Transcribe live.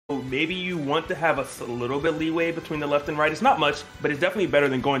maybe you want to have a little bit leeway between the left and right. It's not much, but it's definitely better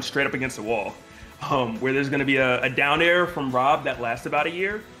than going straight up against the wall, where there's going to be a down air from Rob that lasts about a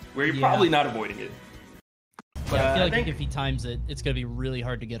year, where you're probably not avoiding it. But, I feel like if he times it, it's going to be really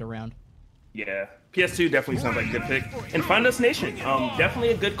hard to get around. Yeah, PS2 definitely sounds like a good pick. And Final Destination,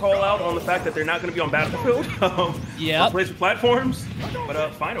 definitely a good call out on the fact that they're not going to be on Battlefield. Plays for platforms.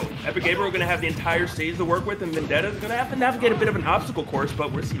 But Final, Epic Gabriel going to have the entire stage to work with, and Vendetta is going to have to navigate a bit of an obstacle course,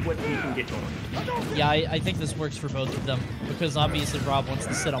 but we'll see what he can get going. Yeah, I think this works for both of them, because obviously Rob wants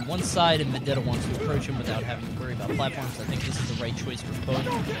to sit on one side, and Vendetta wants to approach him without having to worry about platforms. I think this is the right choice for both.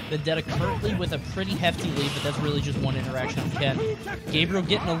 Vendetta currently with a pretty hefty lead, but that's really just one interaction on Ken. Gabriel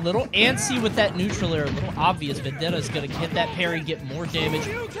getting a little antsy with that neutral air, a little obvious. Vendetta is going to hit that parry, get more damage,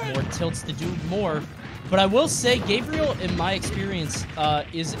 more tilts to do more. But I will say, Gabriel, in my experience,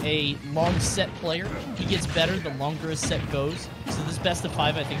 is a long set player. He gets better the longer his set goes. So this best of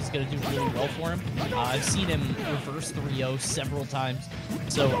 5, I think, is going to do really well for him. I've seen him reverse 3-0 several times.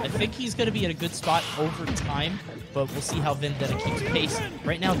 So I think he's going to be in a good spot over time. But we'll see how Vendetta keeps pace.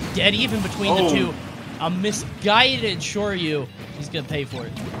 Right now, dead even between the two. A misguided Shoryu. He's going to pay for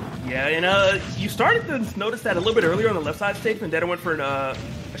it. Yeah, and you started to notice that a little bit earlier on the left side stage. Vendetta went for a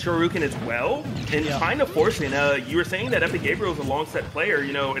Shoryuken as well, and kind of forcing. You were saying that Epic Gabriel is a long set player.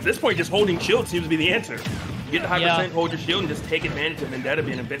 You know, at this point, just holding shield seems to be the answer. You get the high percent, hold your shield, and just take advantage of Vendetta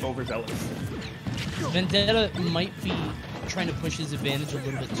being a bit overzealous. Vendetta might be trying to push his advantage a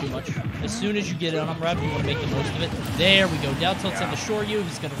little bit too much. As soon as you get on him, Rob, you want to make the most of it. There we go. Down tilts on the Shoryu.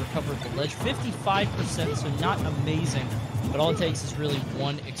 He's going to recover at the ledge. 55%, so not amazing. But all it takes is really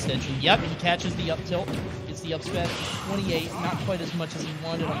one extension. Yep, he catches the up tilt. Gets the up smash. 28. Not quite as much as he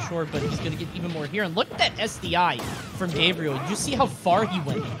wanted, I'm sure, but he's going to get even more here. And look at that SDI from Gabriel. You see how far he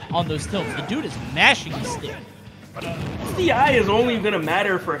went on those tilts. The dude is mashing his stick. SDI is only going to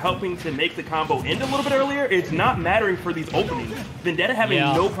matter for helping to make the combo end a little bit earlier. It's not mattering for these openings. Vendetta having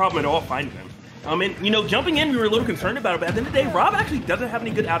no problem at all finding them. And, you know, jumping in, we were a little concerned about it, but at the end of the day, Rob actually doesn't have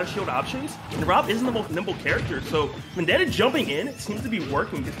any good out-of-shield options, and Rob isn't the most nimble character, so Vendetta jumping in, it seems to be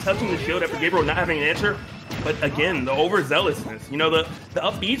working, just touching the shield after Gabriel not having an answer. But again, the overzealousness, you know, the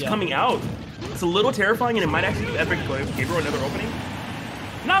up B's coming out, it's a little terrifying, and it might actually give Epic Gabriel another opening.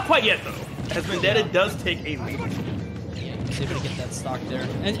 Not quite yet, though, as Vendetta does take a lead. He's able to get that stock there.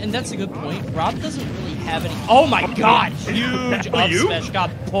 And that's a good point. Rob doesn't really have any... Oh my god! Huge up smash got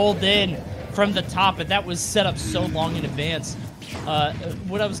pulled in from the top, and that was set up so long in advance.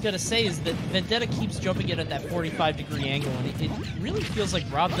 What I was going to say is that Vendetta keeps jumping in at that 45-degree angle, and it really feels like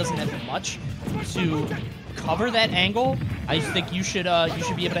Rob doesn't have much to cover that angle. I think you should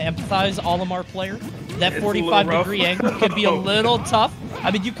be able to empathize, Olimar player. That 45-degree angle could be a little tough.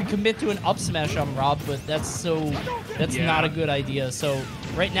 I mean, you could commit to an up smash on Rob, but that's not a good idea. So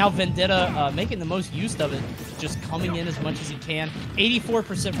right now, Vendetta making the most use of it, just coming in as much as he can.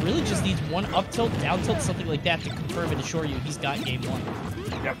 84% really just needs one up tilt, down tilt, something like that to confirm and assure you he's got game one.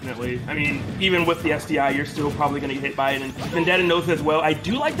 Definitely. I mean, even with the SDI, you're still probably going to get hit by it, and Vendetta knows it as well. I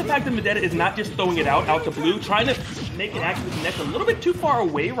do like the fact that Vendetta is not just throwing it out the blue, trying to make it actually connect a little bit too far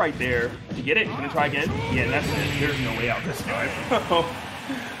away right there. To get it, gonna try again? Yeah, that's it. There's no way out this time.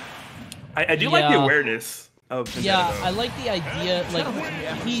 I do like the awareness of Vendetta, Yeah, I like the idea. Like,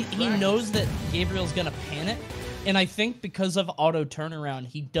 he knows that Gabriel's gonna panic, and I think because of auto turnaround,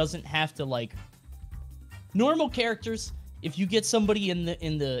 he doesn't have to, like, normal characters. If you get somebody in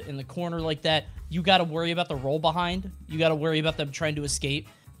the corner like that, you got to worry about the roll behind. You got to worry about them trying to escape.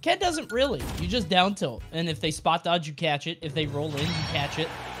 Ken doesn't really. You just down tilt, and if they spot dodge, you catch it. If they roll in, you catch it.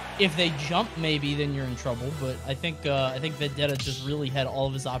 If they jump, maybe then you're in trouble. But I think Vendetta just really had all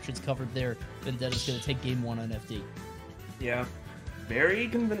of his options covered there. Vendetta's gonna take game one on FD. Yeah, very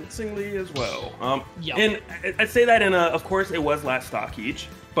convincingly as well. And I'd say that of course, it was last stock each,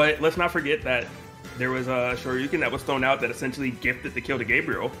 but let's not forget that there was a Shoryuken that was thrown out that essentially gifted the kill to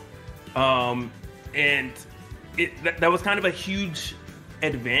Gabriel. And that was kind of a huge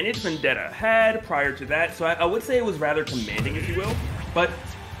advantage Vendetta had prior to that. So I would say it was rather commanding, if you will. But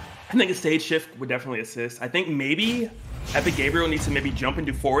I think a stage shift would definitely assist. I think maybe Epic Gabriel needs to maybe jump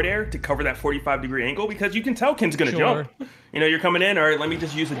into forward air to cover that 45-degree angle, because you can tell Ken's going to jump. You know, you're coming in, all right, let me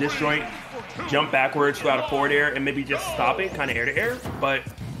just use a disjoint, jump backwards throughout a forward air, and maybe just stop it, kind of air to air. But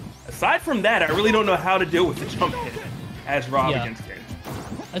aside from that, I really don't know how to deal with the jump hit as Rob against Ken.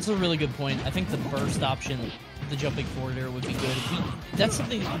 That's a really good point. I think the burst option the jumping forward air would be good. That's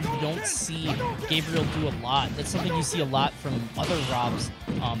something that you don't see Gabriel do a lot. That's something you see a lot from other Robs.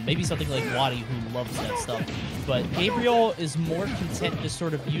 Maybe something like Waddy, who loves that stuff. But Gabriel is more content to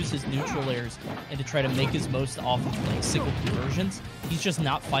sort of use his neutral airs and to try to make his most off of like single conversions. He's just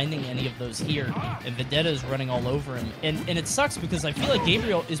not finding any of those here, and Vendetta is running all over him. And it sucks because I feel like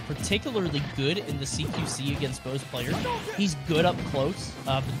Gabriel is particularly good in the CQC against most players. He's good up close,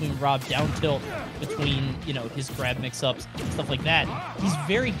 between Rob down tilt, between, you know, his grab mix-ups, stuff like that. He's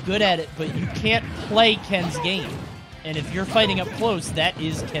very good at it, but you can't play Ken's game. And if you're fighting up close, that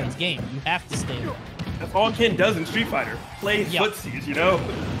is Ken's game. You have to stay there. That's all Ken does in Street Fighter. Play footsies, you know?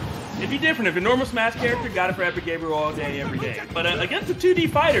 It'd be different if a normal Smash character got it for Epic Gabriel all day, every day. But against the 2D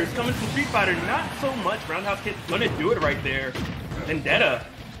fighters coming from Street Fighter, not so much. Roundhouse Kid's gonna do it right there. Vendetta,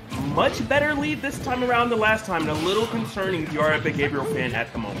 much better lead this time around than last time, and a little concerning if you are an Epic Gabriel fan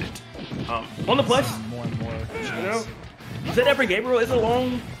at the moment. On the plus, more and more, you know, you said Epic Gabriel is a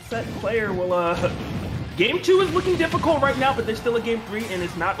long set player. Well, Game 2 is looking difficult right now, but there's still a Game 3, and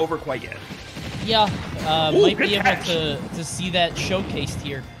it's not over quite yet. Yeah, might be able to see that showcased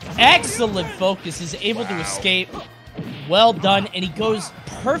here. Excellent focus, is able to escape. Well done, and he goes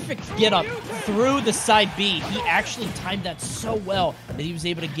perfect get up through the side B. He actually timed that so well that he was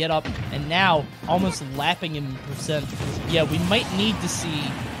able to get up, and now almost lapping him in percent. Yeah, we might need to see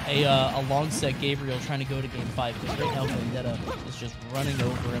a long set Gabriel trying to go to Game 5, because right now Vendetta is just running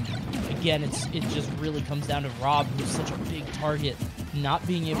over him. Again, it just really comes down to Rob, who's such a big target, not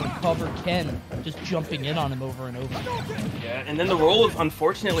being able to cover Ken, just jumping in on him over and over. Yeah, and then the rolls,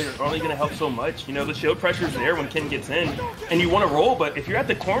 unfortunately, are only going to help so much. You know, the shield pressure is there when Ken gets in, and you want to roll, but if you're at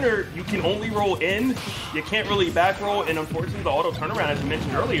the corner, you can only roll in. You can't really back roll, and unfortunately, the auto turnaround, as I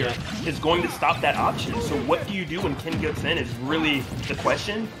mentioned earlier, is going to stop that option. So what do you do when Ken gets in is really the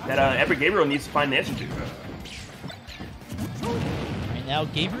question that Epic Gabriel needs to find the answer to. Right now,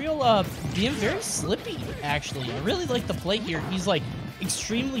 Gabriel being very slippy, actually. I really like the play here. He's like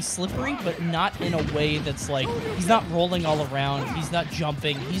extremely slippery, but not in a way that's like, he's not rolling all around, he's not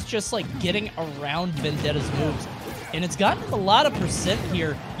jumping, he's just like getting around Vendetta's moves. And it's gotten him a lot of percent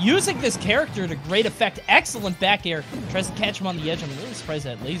here, using this character to great effect. Excellent back air. Tries to catch him on the edge. I'm really surprised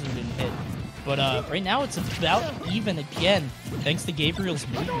that laser didn't hit. But right now, it's about even again, thanks to Gabriel's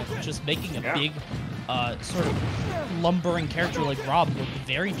movement, just making a big, sort of lumbering character like Rob look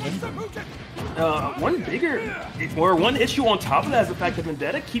very nimble. One issue on top of that is the fact that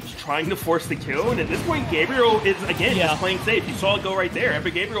Vendetta keeps trying to force the kill, and at this point, Gabriel is, again, just playing safe. You saw it go right there.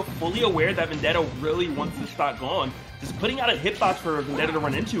 Epic Gabriel fully aware that Vendetta really wants this stock gone, just putting out a hitbox for Vendetta to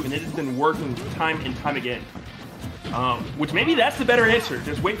run into, and it has been working time and time again. Which maybe that's the better answer.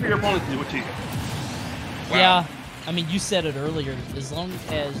 Just wait for your opponent to do it to you. Wow. Yeah, I mean, you said it earlier. As long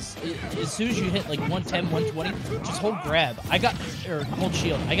as soon as you hit like 110, 120, just hold grab. Hold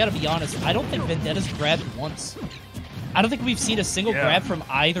shield. I gotta be honest. I don't think Vendetta's grabbed once. I don't think we've seen a single grab from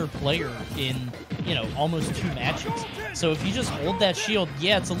either player in, you know, almost 2 matches. So if you just hold that shield,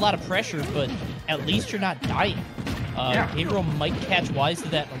 yeah, it's a lot of pressure, but at least you're not dying. Gabriel might catch wise to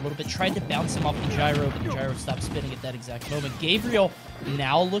that a little bit. Tried to bounce him off the gyro, but the gyro stopped spinning at that exact moment. Gabriel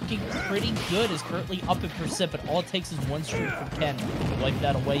now looking pretty good, is currently up in percent, but all it takes is one streak from Ken to wipe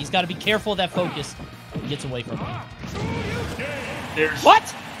that away. He's got to be careful of that focus. He gets away from it.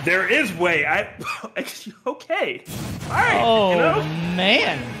 What? There is way. Okay. All right. Oh, you know?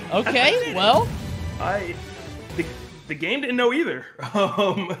 Man. Okay, well. The game didn't know either.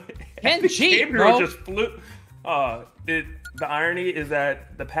 Ken cheat, Gabriel bro. just flew. The irony is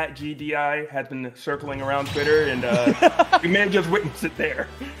that the Pat GDI has been circling around Twitter, and we may have just witnessed it there.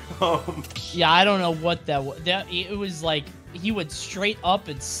 Yeah, I don't know what that was. It was like he went straight up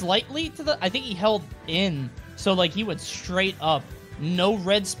and slightly to the. I think he held in, so like he went straight up, no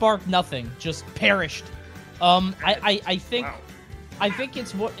red spark, nothing, just perished. I think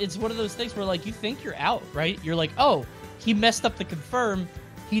it's one of those things where like you think you're out, right? You're like, oh, he messed up the confirm.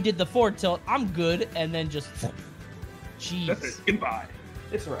 He did the forward tilt. I'm good, and then just, jeez. That's it. Goodbye.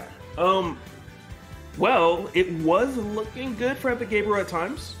 It's a wrap. Well, it was looking good for Epic Gabriel at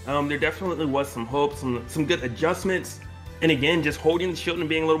times. There definitely was some hope, some good adjustments, and again, just holding the shield and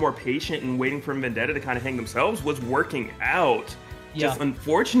being a little more patient and waiting for Vendetta to kind of hang themselves was working out. Yeah. Just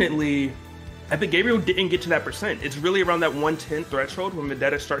unfortunately, Epic Gabriel didn't get to that percent. It's really around that 110 threshold when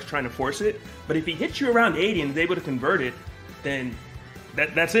Vendetta starts trying to force it. But if he hits you around 80 and is able to convert it, then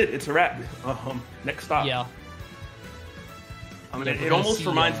that's it. It's a wrap. Next stop. Yeah. I mean, it almost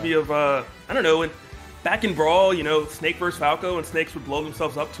reminds me of, I don't know, back in Brawl, you know, Snake versus Falco, and Snakes would blow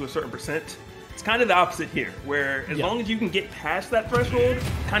themselves up to a certain percent. It's kind of the opposite here, where as long as you can get past that threshold,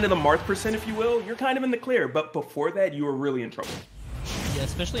 kind of the Marth percent, if you will, you're kind of in the clear. But before that, you were really in trouble. Yeah,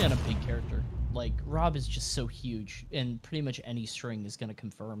 especially on a big character. Like, Rob is just so huge, and pretty much any string is going to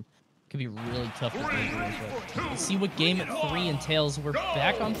confirm. Could be really tough with Gabriel, but let's see what game at 3 entails. We're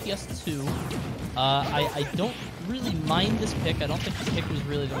back on PS2. I don't really mind this pick. I don't think the pick was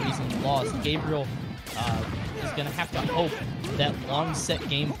really the reason he lost. Gabriel is going to have to hope that long set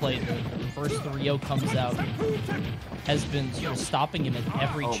gameplay, the first 3-0 comes out, has been sort of stopping him at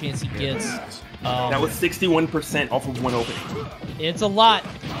every chance he gets. That was 61% off of one opening. It's a lot.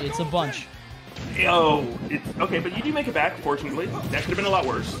 It's a bunch. Oh, okay, but you do make it back, fortunately. That could have been a lot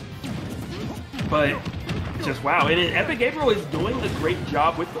worse. But just wow. And Epic Gabriel is doing a great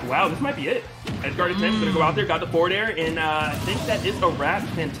job with wow, this might be it. Edgeguard attempt, gonna go out there, got the forward air, and I think that is a wrap.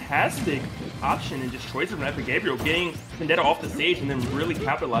 Fantastic option and just choices from Epic Gabriel, getting Vendetta off the stage and then really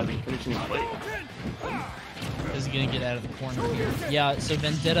capitalizing, finishing his play. Is he gonna get out of the corner here? Yeah, so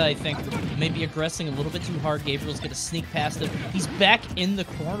Vendetta, I think, may be aggressing a little bit too hard. Gabriel's gonna sneak past him. He's back in the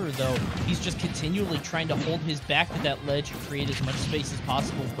corner, though. He's just continually trying to hold his back to that ledge and create as much space as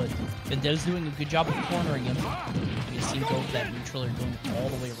possible, but Vendetta's doing a good job of cornering him. You see him go for that neutral, they're going all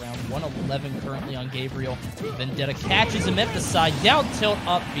the way around. 111 currently on Gabriel. Vendetta catches him at the side, down tilt,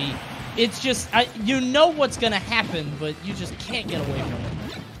 up B. It's just, you know what's gonna happen, but you just can't get away from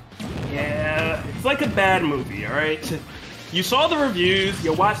it. Yeah, it's like a bad movie, all right? You saw the reviews,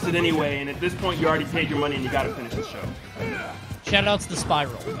 you watched it anyway, and at this point you already paid your money and you gotta finish the show. Shoutouts to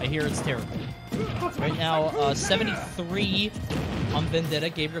Spiral. I hear it's terrible. Right now, 73 on Vendetta.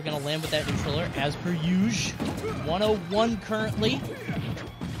 Gabriel gonna land with that controller as per usual. 101 currently.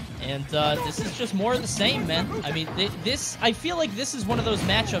 And this is just more of the same, man. I mean, I feel like this is one of those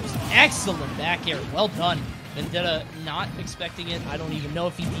matchups. Excellent back air. Well done. Vendetta not expecting it. I don't even know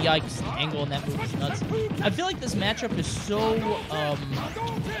if he DI'd because the angle on that move is nuts. I feel like this matchup is so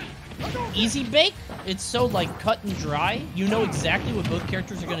easy bake. It's so like cut and dry. You know exactly what both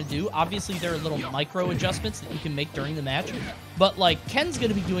characters are going to do. Obviously, there are little micro adjustments that you can make during the match. But like Ken's going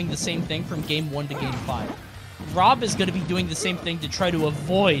to be doing the same thing from game 1 to game 5. Rob is going to be doing the same thing to try to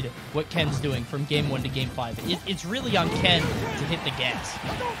avoid what Ken's doing from game 1 to game 5. It's really on Ken to hit the gas.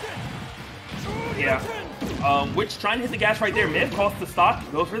 Yeah. Which trying to hit the gas right there may have cost the stock.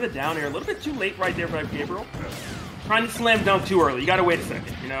 Goes for the down air. A little bit too late right there for Gabriel. Trying to slam dunk too early. You gotta wait a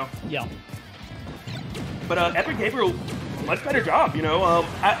second, you know? Yeah. But Epic Gabriel, much better job, you know?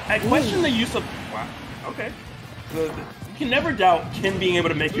 I question the use of... Wow. Okay. You can never doubt Ken being able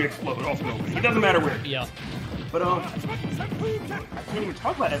to make you explode off nowhere. It doesn't matter where. Yeah. But I can't even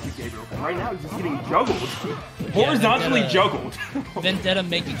talk about Epic Gabriel because right now he's just getting juggled. Horizontally juggled. Vendetta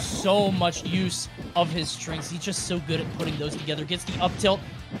making so much use of his strings. He's just so good at putting those together. Gets the up tilt.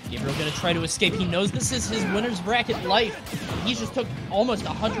 Gabriel gonna try to escape. He knows this is his winner's bracket life. He just took almost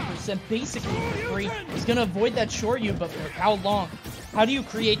 100% basically for free. He's gonna avoid that short U, but for how long? How do you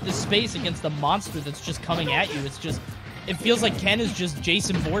create this space against a monster that's just coming at you? It's just... It feels like Ken is just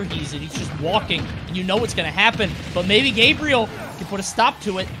Jason Voorhees and he's just walking and you know what's going to happen. But maybe Gabriel can put a stop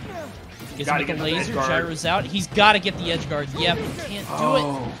to it. Gets him with the laser, gyros out. He's got to get the edge guard. Yep, can't do it.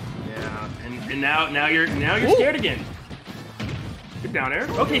 Yeah, and now you're scared again. Good down air.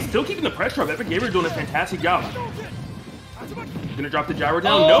 Okay, still keeping the pressure up. Epic Gabriel doing a fantastic job. Gonna drop the gyro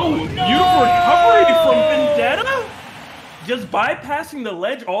down. No, beautiful recovery from Vendetta. Just bypassing the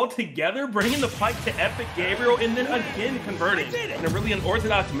ledge altogether, bringing the fight to Epic Gabriel, and then again converting in a really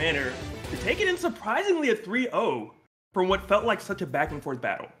unorthodox manner to take it in surprisingly a 3-0 from what felt like such a back-and-forth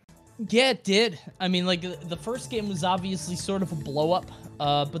battle. Yeah, it did. I mean, like, the first game was obviously sort of a blow-up,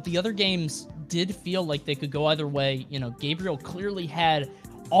 but the other games did feel like they could go either way. You know, Gabriel clearly had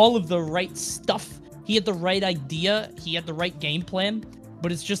all of the right stuff. He had the right idea. He had the right game plan,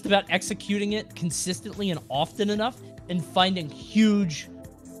 but it's just about executing it consistently and often enough and finding huge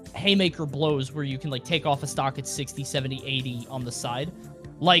haymaker blows where you can, like, take off a stock at 60, 70, 80 on the side.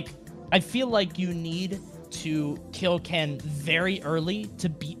 Like, I feel like you need to kill Ken very early to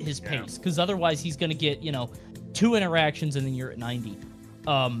beat his pace, because otherwise he's going to get, you know, 2 interactions and then you're at 90.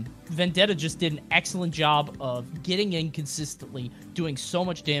 Vendetta just did an excellent job of getting in consistently, doing so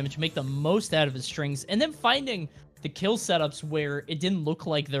much damage, make the most out of his strings, and then finding the kill setups where it didn't look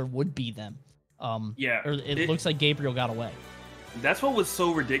like there would be them. Or it looks like Gabriel got away. That's what was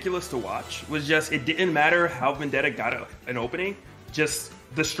so ridiculous to watch, was just it didn't matter how Vendetta got an opening, just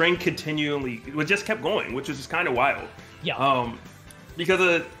the string continually, it just kept going, which was just kind of wild. Yeah.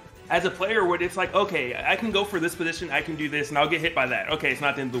 Because as a player, where it's like, okay, I can go for this position, I can do this, and I'll get hit by that. Okay, it's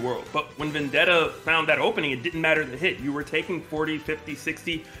not the end of the world. But when Vendetta found that opening, it didn't matter the hit. You were taking 40, 50,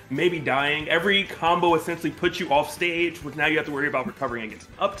 60, maybe dying. Every combo essentially puts you off stage, which now you have to worry about recovering against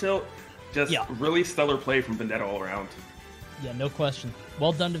up tilt. Just really stellar play from Vendetta all around. Yeah, no question.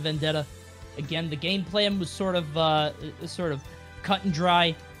 Well done to Vendetta. Again, the game plan was sort of cut and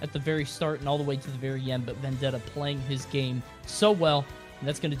dry at the very start and all the way to the very end, but Vendetta playing his game so well. And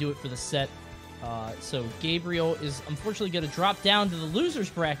that's going to do it for the set. So Gabriel is unfortunately going to drop down to the loser's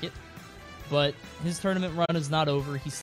bracket, but his tournament run is not over. He's